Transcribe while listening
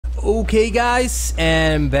Okay guys,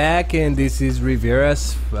 and back, and this is Rivera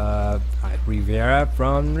from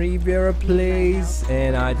Rivera Plays,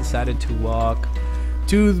 and I decided to walk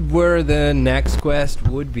to where the next quest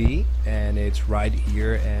would be, and it's right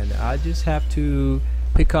here, and I just have to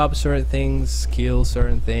pick up certain things, kill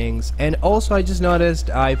certain things, and also I just noticed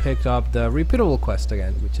I picked up the repeatable quest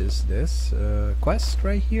again, which is this quest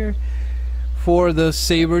right here for the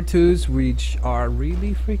saber-tooths, which are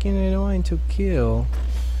really freaking annoying to kill.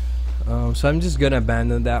 So I'm just gonna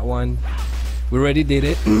abandon that one. We already did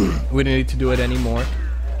it. We don't need to do it anymore.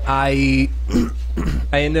 I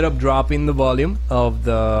ended up dropping the volume of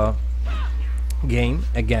the game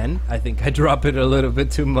again. I think I dropped it a little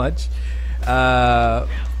bit too much.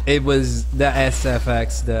 It was the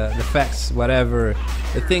SFX, the effects, whatever,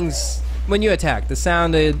 the things when you attack, the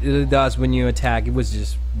sound it does when you attack, it was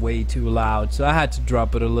just way too loud, so I had to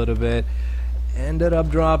drop it a little bit. Ended up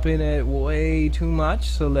dropping it way too much,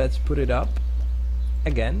 so let's put it up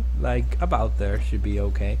again, like about there. Should be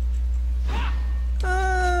okay.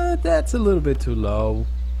 That's a little bit too low.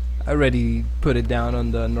 I already put it down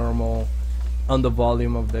on the normal, on the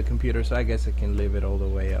volume of the computer, so I guess I can leave it all the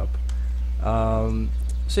way up.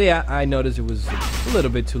 So yeah, I noticed it was a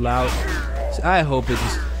little bit too loud, so I hope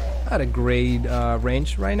it's at a great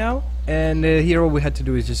range right now. And here what we had to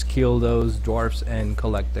do is just kill those dwarfs and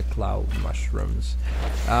collect the cloud mushrooms.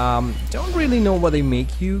 Don't really know why they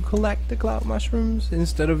make you collect the cloud mushrooms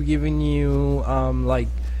instead of giving you like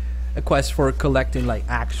a quest for collecting like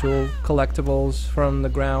actual collectibles from the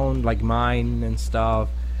ground, like mine and stuff.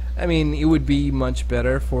 I mean, it would be much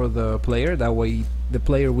better for the player, that way the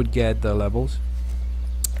player would get the levels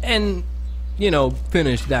and, you know,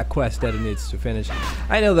 finish that quest that it needs to finish.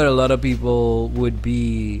 I know that a lot of people would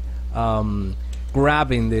be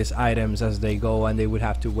grabbing these items as they go, and they would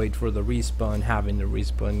have to wait for the respawn, having the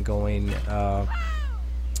respawn going,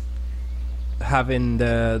 having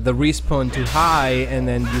the respawn too high, and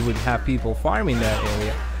then you would have people farming that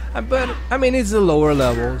area. But I mean, it's the lower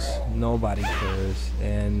levels, nobody cares,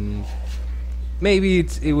 and maybe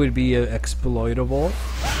it would be exploitable.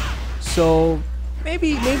 So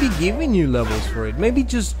maybe giving you levels for it, maybe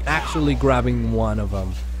just actually grabbing one of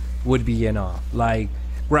them would be enough. Like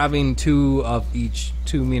grabbing 2 of each,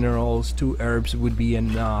 2 minerals, 2 herbs would be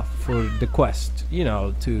enough for the quest, you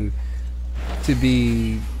know, to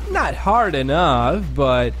be not hard enough,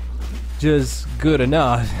 but just good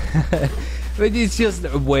enough. But it's just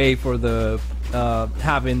a way for the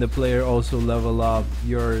having the player also level up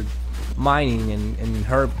your mining and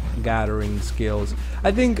herb gathering skills.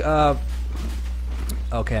 I think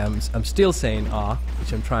okay, I'm still saying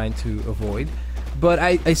which I'm trying to avoid, but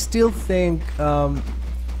I still think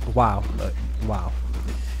wow,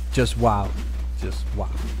 just wow.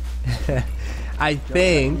 I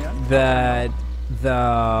think that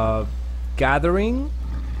the gathering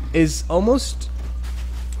is almost,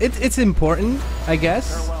 it's important, I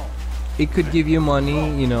guess. It could give you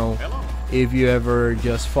money, you know, if you ever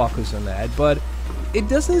just focus on that, but it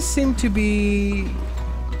doesn't seem to be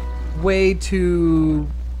way too.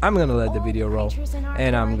 I'm gonna let the video roll,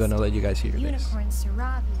 and I'm gonna let you guys hear this. Unicorn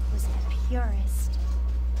Sarabi was the purest.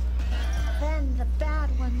 Then the bad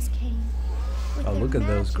ones came. Oh, look at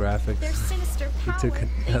those graphics. It took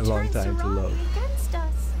a long time to load. Against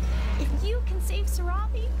us. If you can save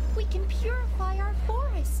Sarabi, we can purify our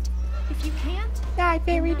forest. If you can't, Die,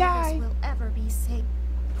 fairy, die. will ever be safe.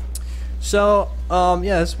 So,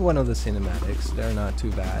 yeah, it's one of the cinematics. They're not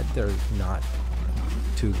too bad. They're not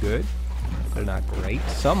too good. They're not great.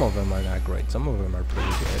 Some of them are not great. Some of them are pretty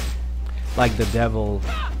good. Like the devil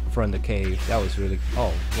from the cave. That was really.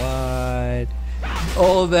 Oh, what?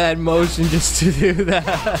 All that motion just to do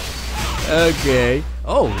that. Okay.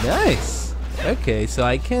 Oh, nice. Okay, so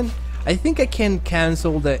I think I can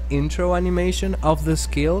cancel the intro animation of the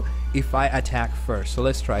skill if I attack first. So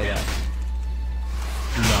let's try that.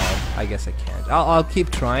 No, I guess I can't. I'll keep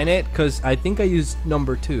trying it, because I think I used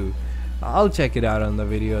number 2. I'll check it out on the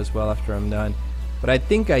video as well after I'm done. But I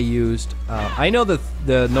think I used I know that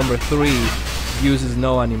the number 3 uses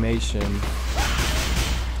no animation.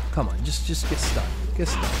 Come on, just get stuck. Get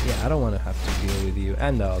stuck. Yeah, I don't want to have to deal with you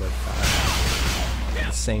and the other guy at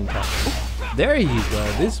the same time. Ooh, there you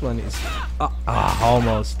go. This one is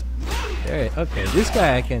almost. There. Okay, this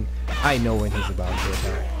guy I know when he's about to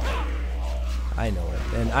attack. I know it,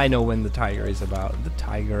 and I know when the tiger is about. The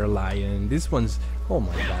tiger, lion. This one's. Oh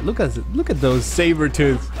my god! Look at those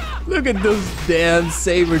saber-tooths. Look at those damn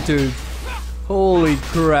saber-tooths. Holy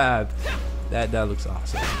crap! That looks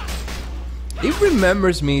awesome. It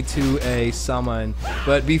remembers me to a summon,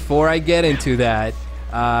 but before I get into that,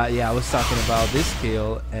 Yeah, I was talking about this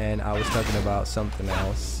skill, and I was talking about something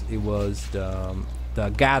else. It was the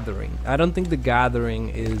gathering. I don't think the gathering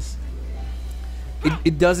is.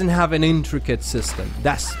 It doesn't have an intricate system.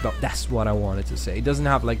 That's what I wanted to say. It doesn't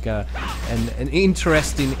have like an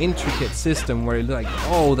interesting intricate system where it's like,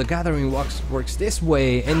 oh, the gathering works this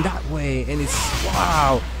way and that way, and it's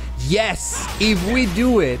wow. Yes, if we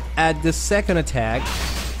do it at the second attack,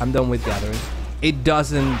 I'm done with gathering. It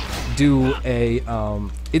doesn't do a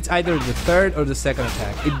it's either the third or the second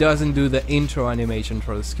attack. It doesn't do the intro animation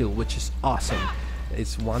for the skill, which is awesome.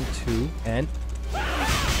 It's 1, 2, and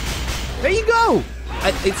there you go.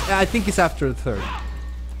 I think it's after the third.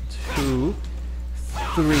 2,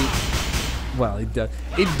 3. Well, it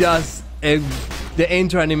does. The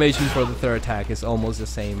intro animation for the third attack is almost the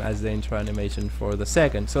same as the intro animation for the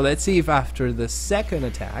second. So let's see if after the second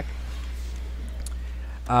attack.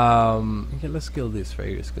 Okay, let's kill these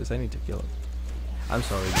raiders because I need to kill them. I'm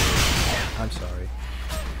sorry, dude. I'm sorry.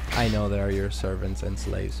 I know they are your servants and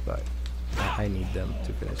slaves, but I need them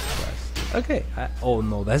to finish the quest. Okay. Oh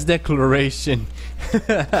no, that's declaration.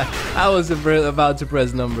 I was about to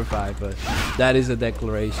press number 5, but that is a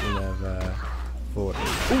declaration of for.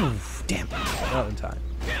 Ooh, damn! Not in time.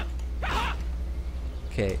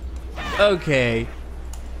 Okay. Okay.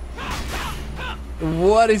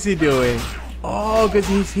 What is he doing? Oh, because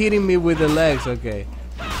he's hitting me with the legs. Okay.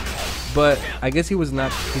 But I guess he's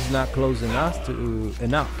not close enough to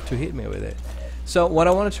hit me with it. So what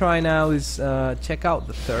I want to try now is check out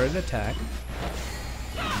the third attack.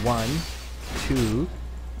 1, 2,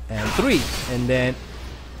 and 3, and then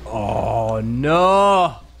oh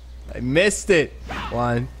no, I missed it.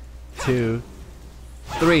 1, 2,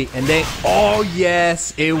 3, and then oh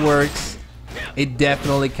yes, it works. It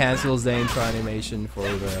definitely cancels the intro animation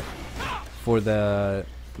for the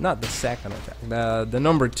not the second attack, the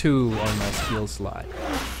number 2 on my skill slot.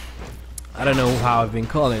 I don't know how I've been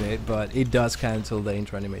calling it, but it does cancel the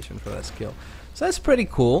intro animation for that skill. So that's pretty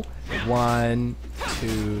cool. 1,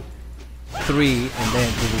 2, 3, and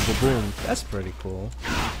then boom, boom, boom, boom. That's pretty cool.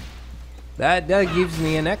 That gives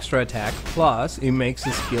me an extra attack, plus it makes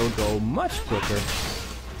the skill go much quicker.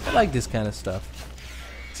 I like this kind of stuff.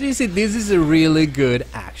 So you see, this is a really good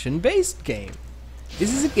action-based game.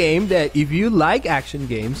 This is a game that if you like action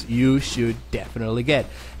games, you should definitely get.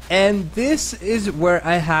 And this is where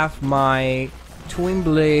I have my Twin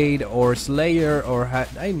Blade or Slayer, or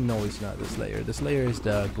I know it's not the Slayer. The Slayer is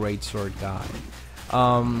the Great Sword guy.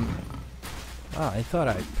 I thought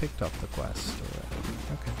I picked up the quest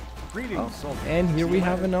already. Okay. Oh, and here we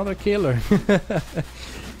have another killer.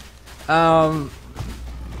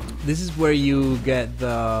 This is where you get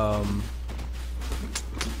the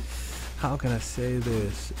how can I say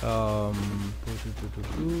this?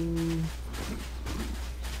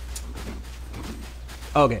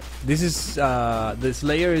 Okay, this is the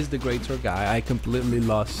Slayer is the Great Sword guy. I completely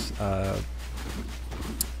lost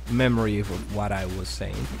memory of what I was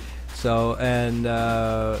saying. So, and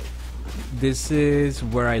this is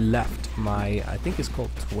where I left my, I think it's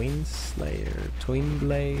called Twin Slayer, Twin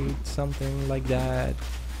Blade, something like that.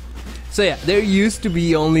 So yeah, there used to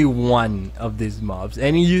be only one of these mobs,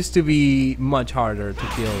 and it used to be much harder to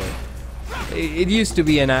kill it. It used to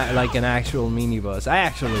be like an actual mini boss. I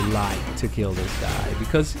actually liked to kill this guy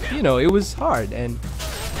because, you know, it was hard. And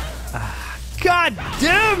god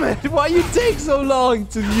damn it, why you take so long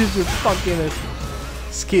to use your fucking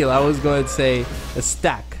skill? I was going to say a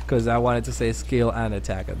stack because I wanted to say skill and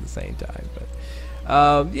attack at the same time, but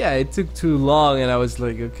yeah, it took too long, and I was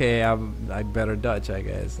like, okay, I better dodge, I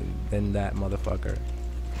guess. And then that motherfucker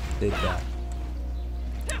did that.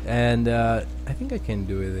 And I think I can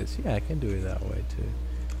do this. Yeah, I can do it that way too.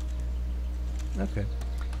 Okay.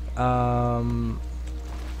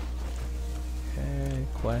 Okay,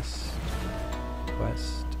 quest.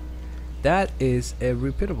 That is a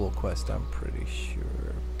repeatable quest, I'm pretty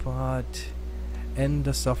sure. But end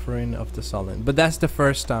the suffering of the sullen. But that's the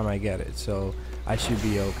first time I get it, so I should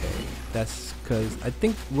be okay. That's because I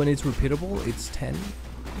think when it's repeatable, it's 10.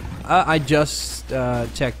 I just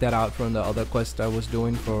checked that out from the other quest I was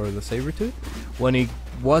doing for the Sabertooth. When it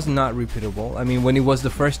was not repeatable, I mean, when it was the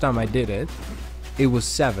first time I did it, it was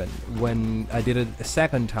 7. When I did it a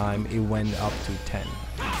second time, it went up to 10.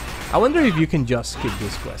 I wonder if you can just skip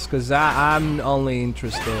this quest, because I'm only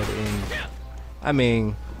interested in, I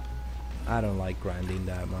mean, I don't like grinding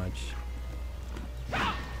that much.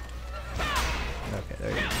 Okay,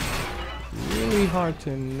 there you go. Really hard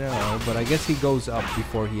to know, but I guess he goes up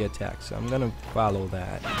before he attacks, so I'm gonna follow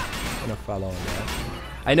that.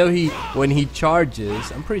 I know when he charges,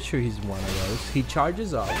 I'm pretty sure he's one of those. He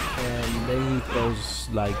charges up and then he throws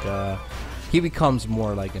like he becomes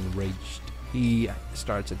more like enraged. He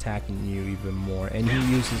starts attacking you even more, and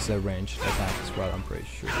he uses a ranged attack as well, I'm pretty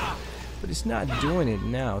sure. But it's not doing it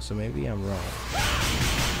now, so maybe I'm wrong.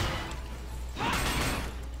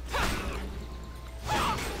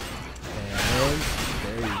 And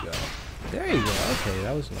there you go. There you go. Okay,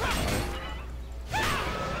 that was not hard.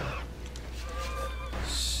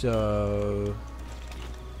 So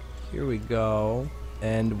here we go.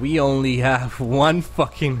 And we only have one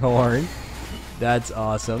fucking horn. That's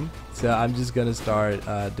awesome. So I'm just gonna start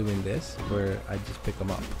doing this, where I just pick them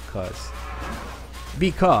up, because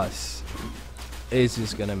it's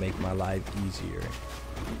just gonna make my life easier.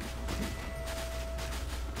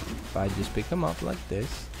 If I just pick them up like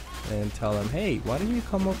this and tell them, hey, why don't you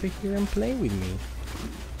come over here and play with me?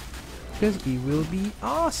 Because it will be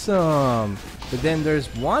awesome. But then there's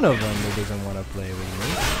one of them that doesn't want to play with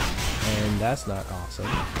me, and that's not awesome.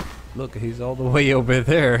 Look, he's all the way over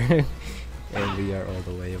there. And we are all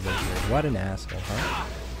the way over here. What an asshole, huh?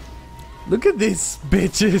 Look at these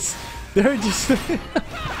bitches. They're just...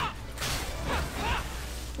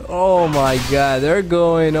 Oh my god, they're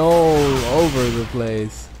going all over the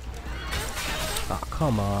place. Oh,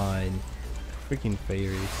 come on. Freaking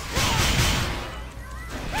fairies.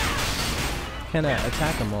 Can I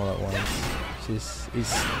attack them all at once?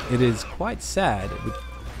 It is quite sad.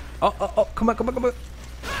 Oh, come on.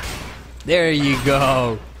 There you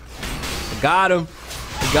go. Got him.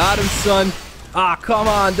 Got him, son. Ah, come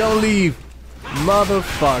on. Don't leave.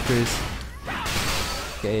 Motherfuckers.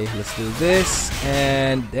 Okay, let's do this.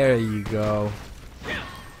 And there you go.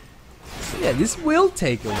 So yeah, this will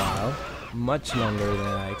take a while. Much longer than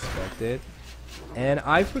I expected. And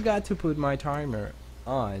I forgot to put my timer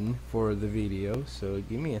on for the video. So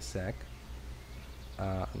give me a sec.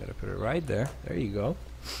 I'm going to put it right there. There you go.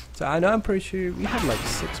 So I know I'm pretty sure we have like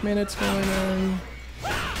 6 minutes going on.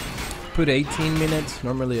 Put 18 minutes.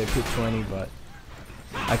 Normally I put 20, but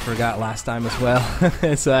I forgot last time as well.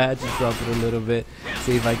 So I had to drop it a little bit,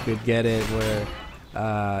 see if I could get it where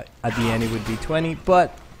at the end it would be 20.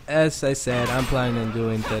 But as I said, I'm planning on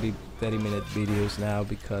doing 30-minute videos now,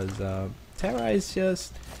 because Terra is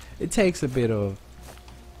just, it takes a bit of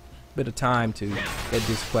time to get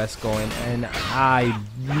this quest going, and I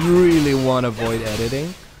really want to avoid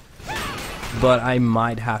editing, but I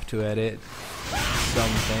might have to edit some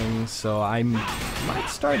things, so I might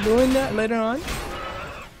start doing that later on.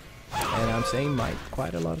 And I'm saying might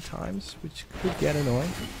quite a lot of times, which could get annoying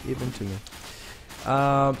even to me.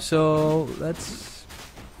 So let's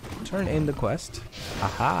turn in the quest.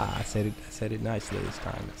 Aha! I said it nicely this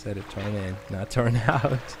time. I said it turn in, not turn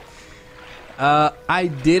out. I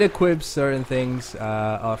did equip certain things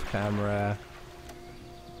off camera,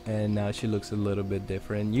 and now she looks a little bit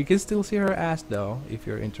different. You can still see her ass though, if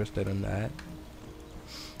you're interested in that.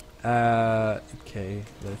 Okay,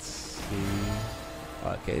 let's see.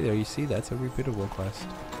 Okay, there you see, that's a repeatable quest.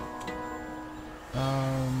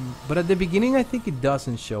 But at the beginning I think it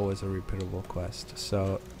doesn't show as a repeatable quest,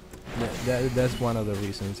 so that's one of the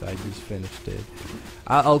reasons I just finished it.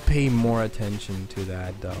 I'll pay more attention to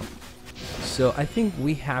that though. So I think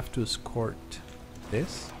we have to escort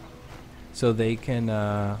this so they can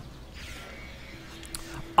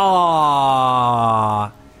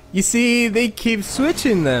you see, they keep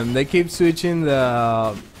switching them. They keep switching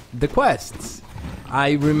the quests.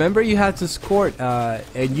 I remember you had to escort a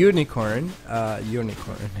unicorn.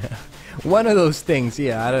 One of those things.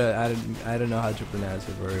 Yeah, I don't know how to pronounce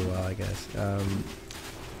it very well, I guess.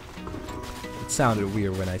 It sounded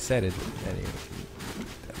weird when I said it. Anyway,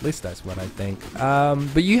 at least that's what I think.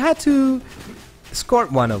 But you had to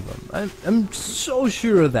escort one of them. I'm so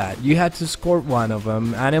sure of that. You had to escort one of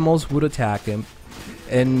them. Animals would attack him,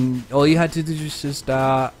 and all you had to do was just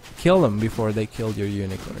kill them before they killed your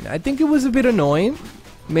unicorn. I think it was a bit annoying.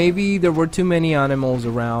 Maybe there were too many animals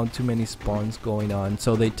around, too many spawns going on,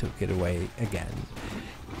 so they took it away again.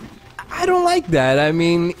 I don't like that. I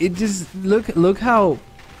mean, it just look how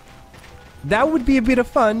that would be a bit of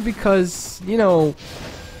fun, because you know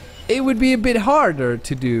it would be a bit harder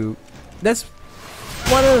to do. That's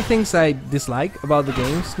one of the things I dislike about the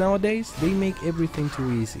games nowadays. They make everything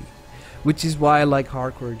too easy, which is why I like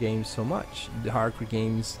hardcore games so much. The hardcore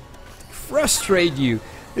games frustrate you.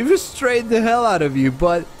 They frustrate the hell out of you,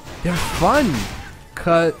 but they're fun.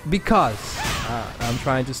 Because I'm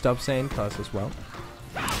trying to stop saying "cause" as well.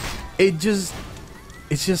 It's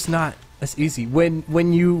just not as easy.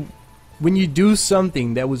 When you do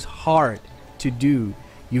something that was hard to do,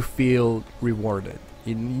 you feel rewarded.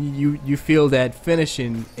 You feel that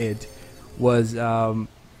finishing it was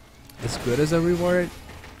as good as a reward.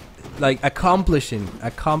 like accomplishing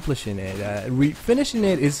it. Finishing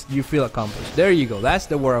it is you feel accomplished. There you go. That's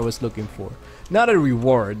the word I was looking for. Not a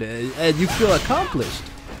reward. You feel accomplished.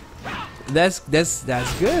 That's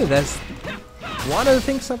good. That's one of the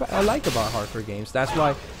things I like about hardcore games. That's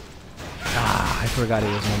why. I forgot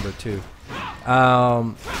it was number 2.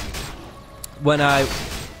 When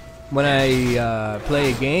I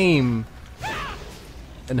play a game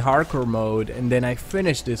in hardcore mode and then I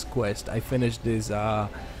finish this quest, I finish this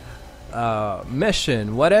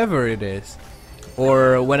mission, whatever it is,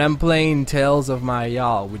 or when I'm playing Tales of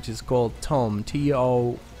Maya, which is called Tome,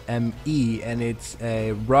 T-O-M-E, and it's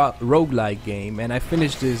a roguelike game, and I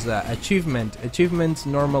finish this achievements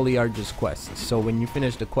normally are just quests. So when you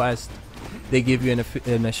finish the quest, they give you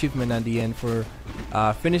an achievement at the end for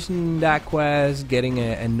finishing that quest, getting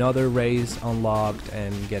another race unlocked,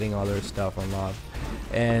 and getting other stuff unlocked.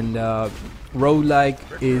 And roguelike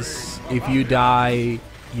is if you die,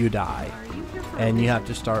 you die, and you have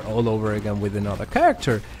to start all over again with another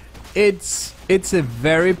character. It's a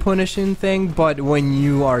very punishing thing, but when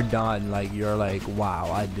you are done, like, you're like,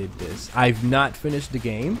 wow, I did this. I've not finished the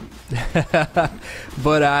game,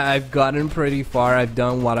 but I've gotten pretty far. I've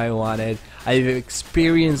done what I wanted. I've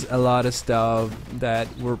experienced a lot of stuff that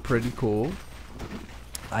were pretty cool.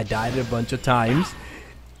 I died a bunch of times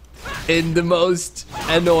in the most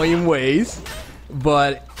annoying ways,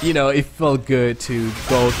 but you know, it felt good to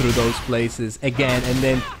go through those places again and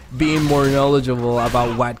then being more knowledgeable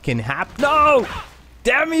about what can happen. No!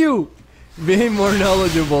 Damn you! Being more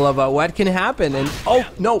knowledgeable about what can happen, and oh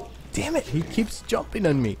no! Damn it! He keeps jumping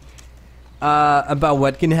on me. About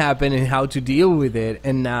what can happen and how to deal with it,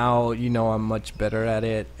 and now, you know, I'm much better at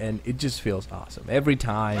it, and it just feels awesome every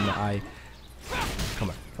time I come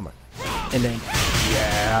on, and then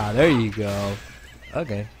yeah, there you go.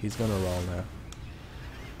 Okay, he's gonna roll now.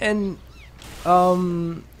 And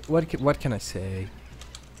what can I say?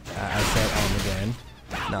 I said again,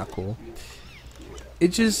 not cool. It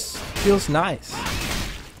just feels nice,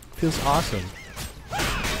 feels awesome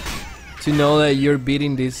to know that you're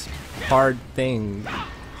beating this hard thing.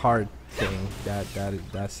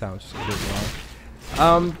 That sounds a bit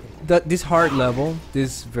wrong. This hard level,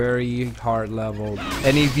 this very hard level,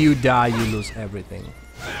 and if you die, you lose everything.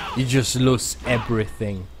 You just lose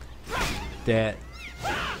everything that,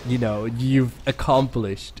 you know, you've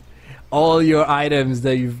accomplished. All your items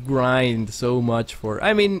that you've grinded so much for.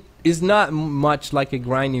 I mean, it's not much like a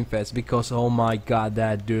grinding fest because, oh my god,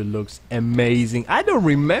 that dude looks amazing. I don't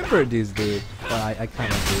remember this dude, but I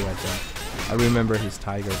kind of do, I think. I remember his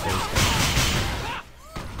tiger face.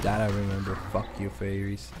 That I remember. Fuck you,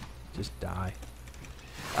 fairies. Just die.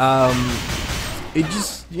 It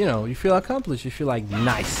just, you know, you feel accomplished. You feel like,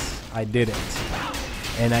 nice, I did it.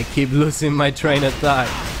 And I keep losing my train of thought.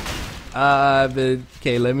 But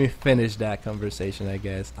okay, let me finish that conversation, I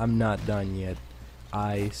guess. I'm not done yet.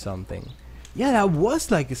 Something. Yeah, that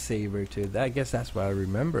was like a saber too. I guess that's why I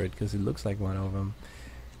remember it, because it looks like one of them.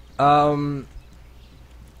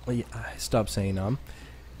 Well, yeah, stop saying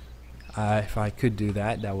if I could do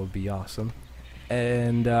that, that would be awesome.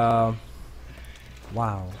 And wow,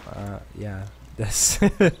 yeah, that's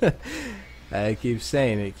I keep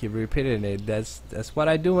saying it, keep repeating it. That's what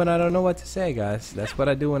I do when I don't know what to say, guys. That's what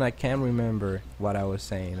I do when I can't remember what I was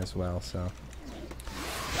saying as well. So I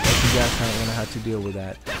guess you guys are gonna have to deal with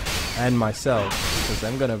that, and myself, because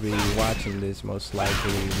I'm gonna be watching this most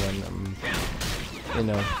likely when I'm, you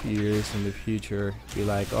know, a few years in the future. Be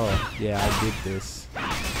like, oh yeah, I did this,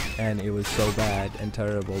 and it was so bad and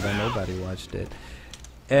terrible that nobody watched it.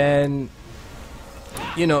 And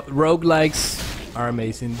you know, roguelikes are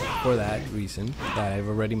amazing for that reason that I've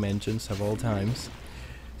already mentioned several times,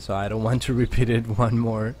 so I don't want to repeat it once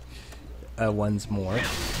more.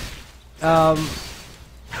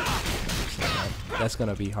 That's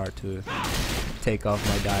gonna be hard to take off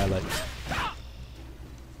my dialect.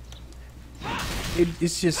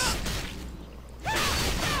 It's just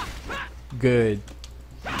good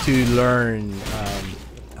to learn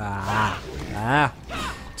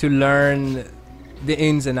to learn the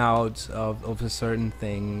ins and outs of a certain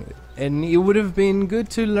thing, and it would have been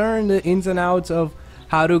good to learn the ins and outs of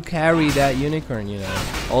how to carry that unicorn, you know,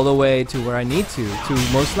 all the way to where I need to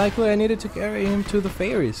most likely I needed to carry him to the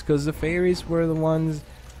fairies, because the fairies were the ones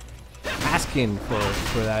asking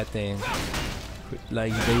for that thing,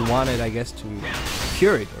 like they wanted, I guess, to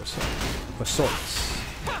cure it or so, or sorts.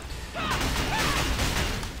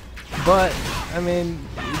 But I mean,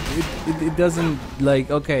 it doesn't,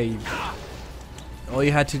 like, okay, all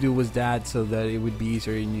you had to do was that so that it would be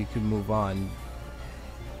easier and you could move on.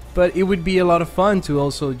 But it would be a lot of fun to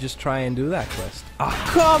also just try and do that quest. Oh,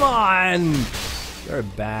 come on! You're a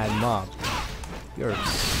bad mob. You're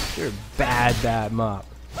a bad mob.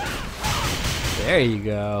 There you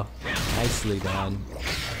go. Nicely done.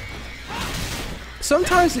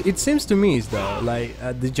 Sometimes it seems to me as though like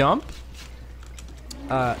the jump,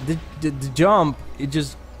 the jump, it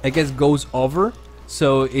just I guess goes over,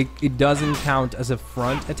 so it doesn't count as a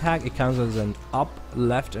front attack. It counts as an up,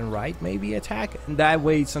 left, and right maybe attack, and that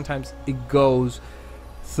way sometimes it goes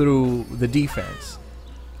through the defense.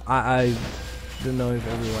 I don't know if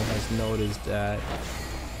everyone has noticed that.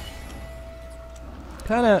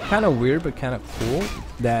 Kind of weird, but kind of cool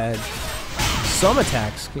that some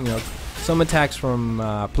attacks, you know, some attacks from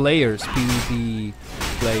players, PvP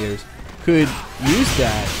players, could use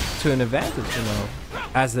that to an advantage, you know,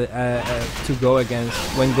 as to go against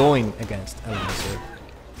when going against a Lancer.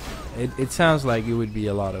 It sounds like it would be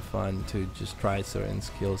a lot of fun to just try certain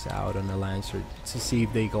skills out on a Lancer to see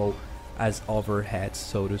if they go as overhead,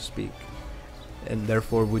 so to speak, and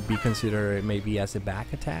therefore would be considered maybe as a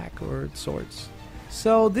back attack or sorts.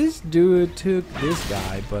 So this dude took this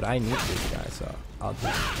guy, but I need this guy, so I'll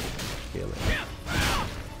just kill him.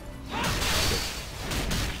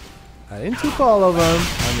 I didn't take all of them.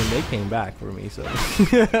 I mean, they came back for me, so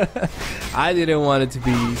I didn't want it to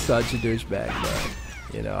be such a douchebag,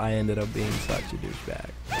 but you know, I ended up being such a douchebag.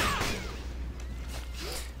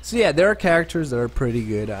 So yeah, there are characters that are pretty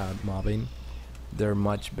good at mobbing. They're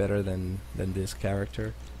much better than this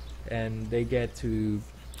character, and they get to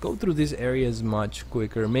go through these areas much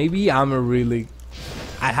quicker. Maybe I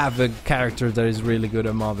have a character that is really good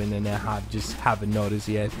at mobbing and I just haven't noticed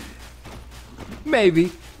yet.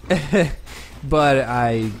 Maybe. But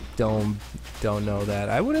I don't know that.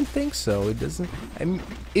 I wouldn't think so. It doesn't. I mean,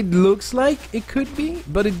 it looks like it could be,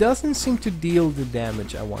 but it doesn't seem to deal the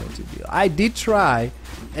damage I want it to deal. I did try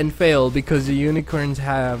and failed because the unicorns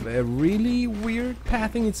have a really weird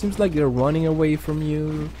pathing. It seems like they're running away from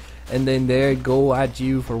you, and then they go at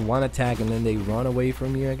you for one attack, and then they run away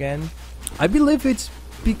from you again. I believe it's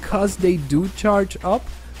because they do charge up.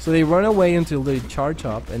 So they run away until they charge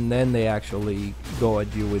up, and then they actually go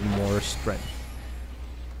at you with more strength.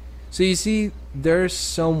 So you see, there's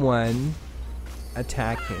someone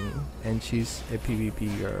attacking, and she's a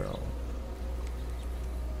PvP girl.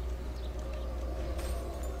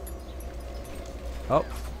 Oh.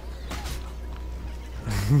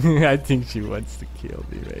 I think she wants to kill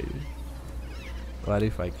me, right? What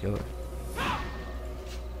if I kill her?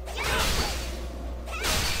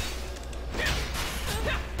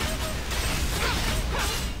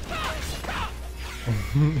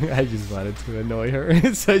 I just wanted to annoy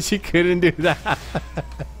her so she couldn't do that.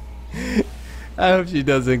 I hope she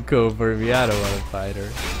doesn't go for me. I don't want to fight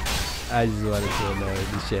her. I just wanted to annoy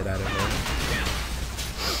the shit out of her.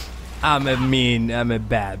 I'm a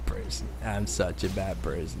bad person. I'm such a bad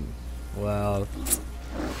person. Well,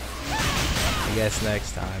 I guess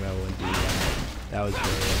next time I won't do that. That was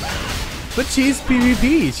very annoying. But she's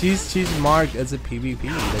PvP. She's marked as a PvP.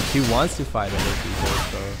 Like, she wants to fight other people,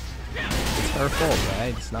 so it's her fault,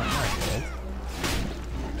 right? It's not my fault.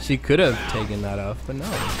 She could have taken that off, but no.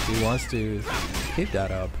 She wants to keep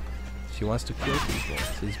that up. She wants to kill people.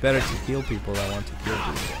 So it's better to kill people that want to kill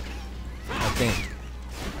people. I think.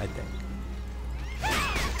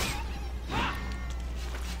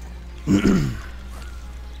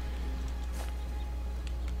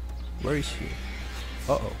 Where is she?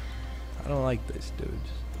 Uh-oh. I don't like this, dude.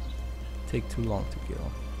 Take too long to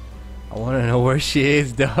kill. I want to know where she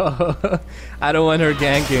is, though. I don't want her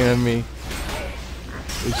ganking on me.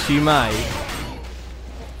 But she might.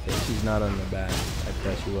 Okay, she's not on the back. I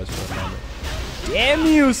thought she was for a moment. Damn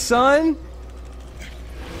you, son!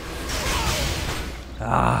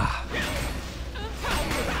 Ah.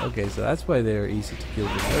 Okay, so that's why they're easy to kill,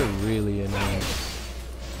 but they're really annoying.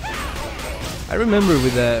 I remember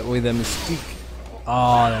with a Mystique.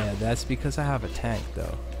 Oh, yeah, that's because I have a tank,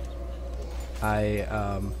 though.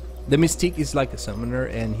 The Mystique is like a summoner,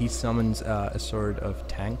 and he summons a sort of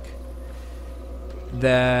tank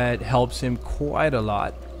that helps him quite a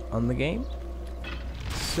lot on the game.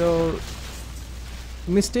 So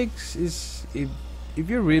Mystiques is, if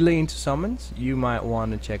you're really into summons, you might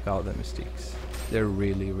want to check out the Mystiques. They're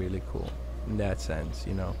really, really cool in that sense.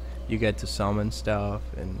 You know, you get to summon stuff,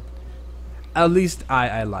 and at least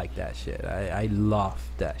I like that shit. I love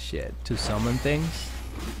that shit, to summon things.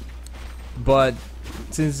 But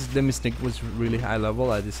since the Mystique was really high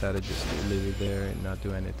level, I decided just to leave it there and not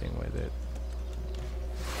do anything with it.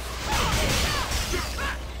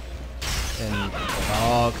 And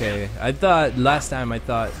oh, okay, I thought last time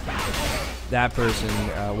that person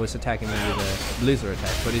was attacking me with a blizzard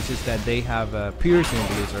attack, but it's just that they have a piercing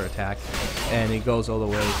blizzard attack, and it goes all the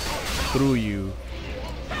way through you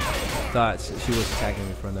thought she was attacking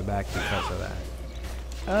me from the back because of that.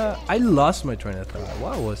 I lost my train of thought.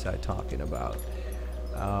 What was I talking about?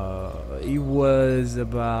 It was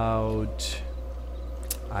about...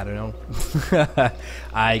 I don't know.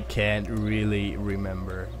 I can't really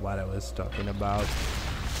remember what I was talking about.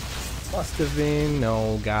 Must have been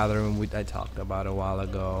no gathering which I talked about a while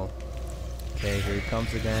ago. Okay, here it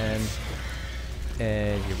comes again.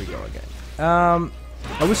 And here we go again.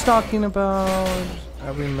 I was talking about... I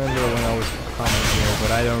remember when I was coming here,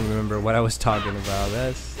 but I don't remember what I was talking about.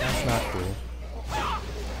 That's not cool.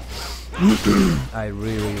 I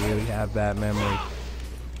really have bad memory.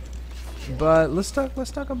 But let's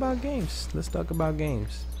talk about games. Let's talk about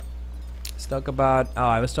games. Let's talk about... Oh,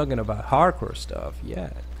 I was talking about hardcore stuff.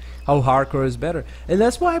 Yeah. How hardcore is better. And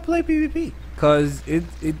that's why I play PvP. Because it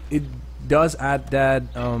does add that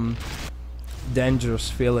dangerous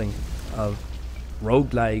feeling of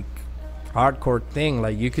roguelike hardcore thing.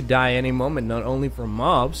 Like you could die any moment, not only from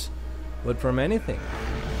mobs, but from anything.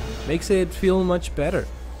 Makes it feel much better.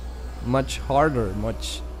 Much harder,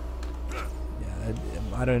 much... Yeah,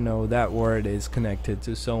 I don't know, that word is connected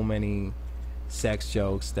to so many sex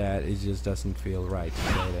jokes that it just doesn't feel right to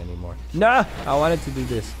say it anymore. Nah, I wanted to do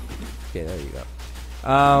this. Okay, there you go.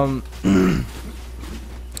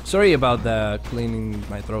 Sorry about the cleaning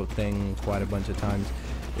my throat thing quite a bunch of times.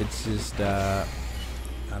 It's just I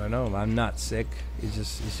don't know, I'm not sick. It's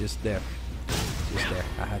just there. It's just there.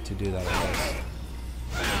 I had to do that, I guess.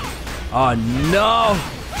 Oh no!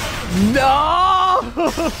 No!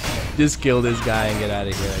 Just kill this guy and get out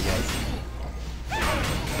of here, I guess.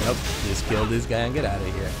 Yep, just kill this guy and get out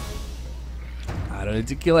of here. I don't need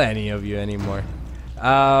to kill any of you anymore.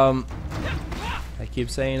 I keep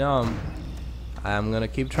saying I'm gonna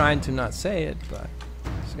keep trying to not say it, but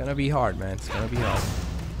it's gonna be hard, man. It's gonna be hard.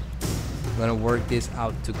 We're gonna work this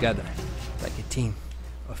out together, like a team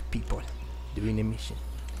of people doing a mission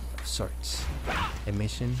of sorts. A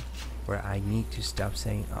mission where I need to stop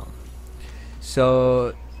saying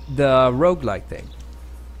So the roguelike thing.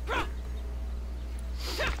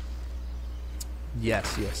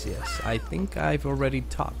 Yes. I think I've already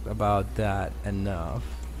talked about that enough.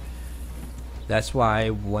 That's why I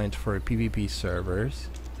went for PvP servers.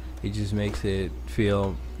 It just makes it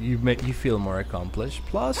feel you feel more accomplished.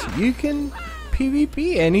 Plus, you can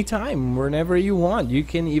PvP anytime, whenever you want. You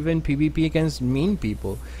can even PvP against mean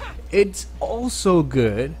people. It's also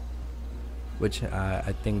good, which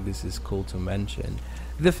I think this is cool to mention,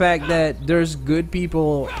 the fact that there's good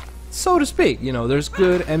people, so to speak. You know, there's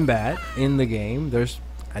good and bad in the game. There's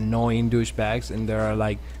annoying douchebags, and there are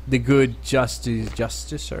like the good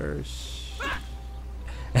justicers.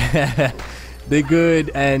 The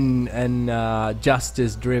good and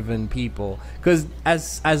justice-driven people. Because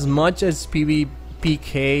as much as PK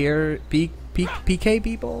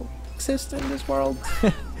people exist in this world,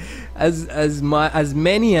 as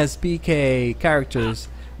many as PK characters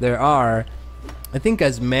there are, I think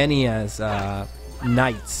as many as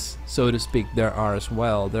knights, so to speak, there are as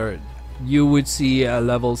well. You would see a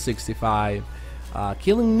level 65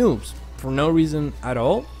 killing noobs for no reason at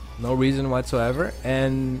all, no reason whatsoever,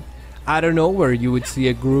 and out of nowhere you would see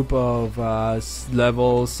a group of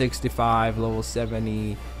level 65, level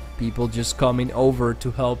 70 people just coming over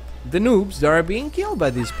to help the noobs that are being killed by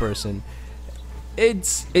this person.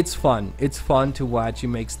 It's fun. It's fun to watch. It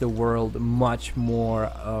makes the world much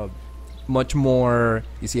more.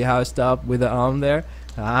 You see how I stopped with the there?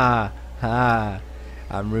 I'm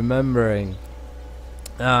remembering.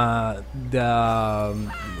 I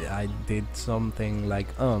did something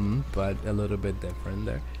like but a little bit different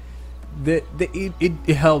there.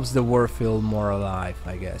 It helps the world feel more alive,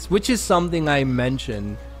 I guess, which is something I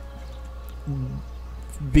mentioned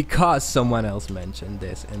because someone else mentioned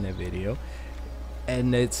this in a video,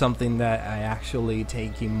 and it's something that I actually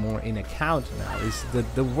taking more in account now, is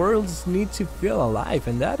that the worlds need to feel alive,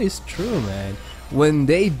 and that is true, man. When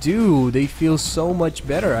they do, they feel so much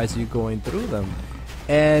better as you're going through them.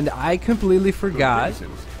 And I completely forgot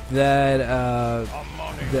that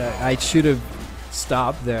that I should have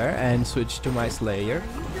stopped there and switched to my Slayer,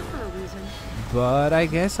 but I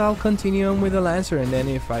guess I'll continue on with the Lancer, and then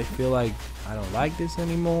if I feel like I don't like this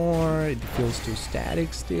anymore, it feels too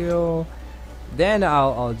static still, then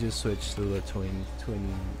I'll just switch to the twin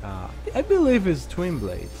I believe it's twin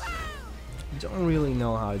blades. Don't really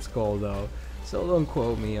know how it's called though, so don't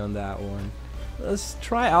quote me on that one. Let's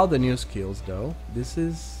try out the new skills though. This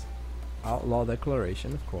is Outlaw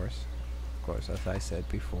Declaration, of course, as I said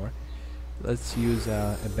before. Let's use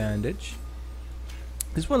a bandage.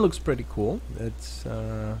 This one looks pretty cool. Let's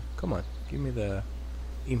come on, give me the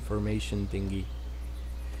information thingy.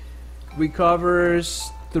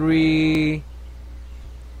 Recovers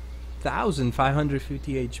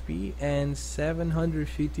 3,550 HP and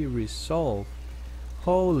 750 resolve.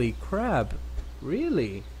 Holy crap,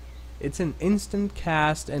 really? It's an instant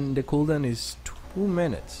cast and the cooldown is 2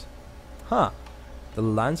 minutes. Huh. The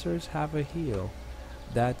Lancers have a heal.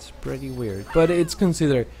 That's pretty weird. But it's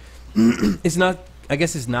considered it's not, I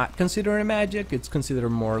guess it's not considered a magic. It's considered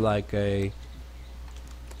more like a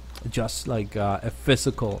just like a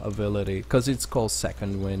physical ability, because it's called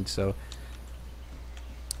second wind. So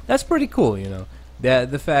that's pretty cool, you know.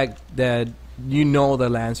 The fact that you know the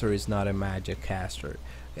Lancer is not a magic caster,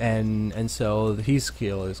 and so his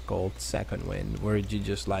skill is called second wind, where you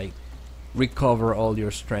just like recover all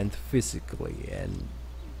your strength physically and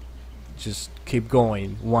just keep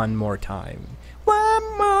going one more time.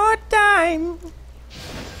 One more time.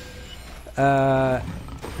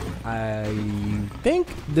 I think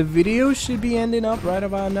the video should be ending up right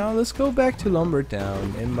about now. Let's go back to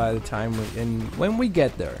Lumbertown, and by the time when we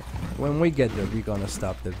get there, we're gonna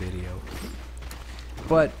stop the video.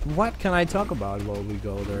 But what can I talk about while we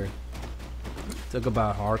go there? Talk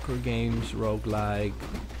about hardcore games, roguelike,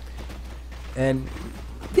 and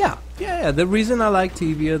yeah. The reason I like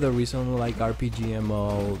Tibia, the reason I like RPG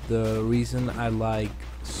MO, the reason I like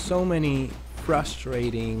so many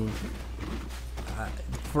frustrating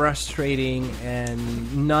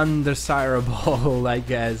and non-desirable, I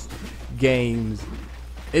guess, games,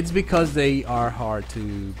 it's because they are hard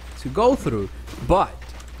to go through. But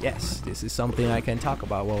yes, this is something I can talk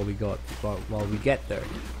about while we get there.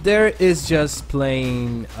 There is just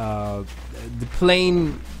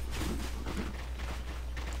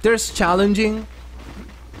there's challenging,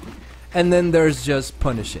 and then there's just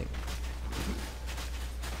punishing.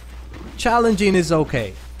 Challenging is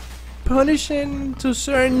okay. Punishing to a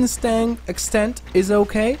certain extent is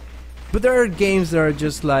okay, but there are games that are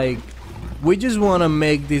just like, we just want to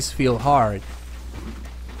make this feel hard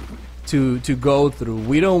to go through.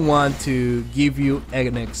 We don't want to give you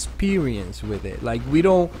an experience with it. Like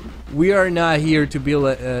we are not here to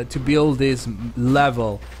build this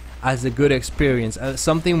level as a good experience,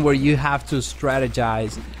 something where you have to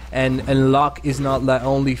strategize, and luck is not the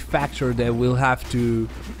only factor that we'll have to.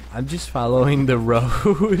 I'm just following the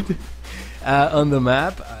road on the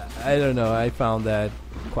map. I don't know, I found that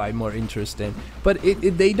quite more interesting, but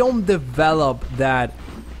they don't develop that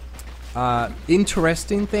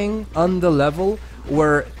interesting thing on the level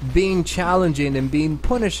where being challenging and being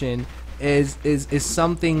punishing is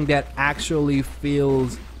something that actually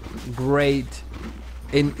feels great.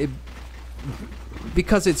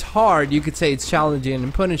 Because it's hard, you could say it's challenging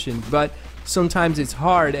and punishing, but sometimes it's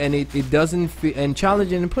hard and it doesn't feel, and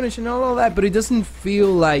challenging and punishing and all that, but it doesn't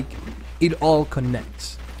feel like it all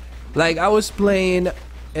connects. Like I was playing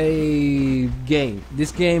a game.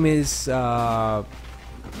 This game is Space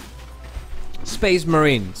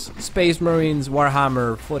Marines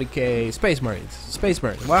Warhammer 40k Space Marines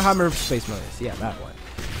Warhammer Space Marines. Yeah, that one.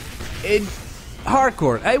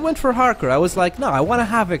 Hardcore. I went for hardcore. I was like, no, I want to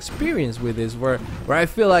have experience with this where I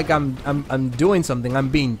feel like I'm doing something. I'm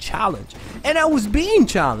being challenged, and I was being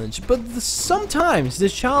challenged. But sometimes the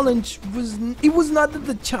challenge was not that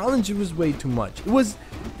the challenge was way too much. It was,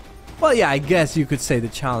 well, yeah, I guess you could say the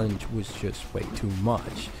challenge was just way too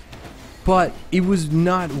much, but it was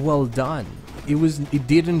not well done. It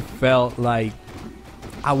didn't felt like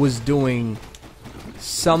I was doing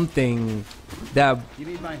something that. You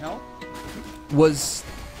need my help? Was,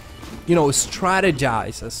 you know,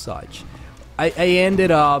 strategized as such. I ended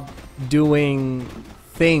up doing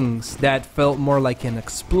things that felt more like an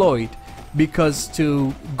exploit, because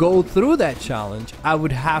to go through that challenge I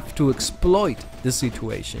would have to exploit the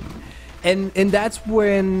situation, and that's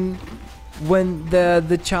when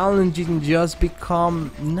the challenging just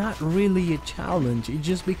become not really a challenge. It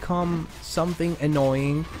just become something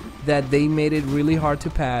annoying that they made it really hard to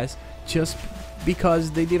pass just because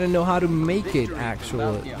they didn't know how to make it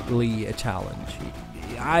actually a challenge.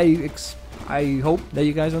 I hope that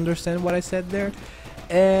you guys understand what I said there,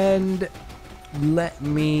 and I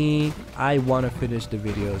want to finish the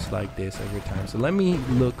videos like this every time, so let me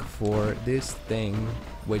look for this thing,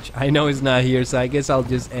 which I know is not here, so I guess I'll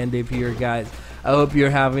just end it here, guys. I hope you're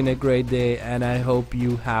having a great day, and I hope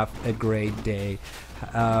you have a great day.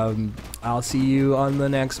 I'll see you on the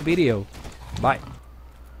next video. Bye.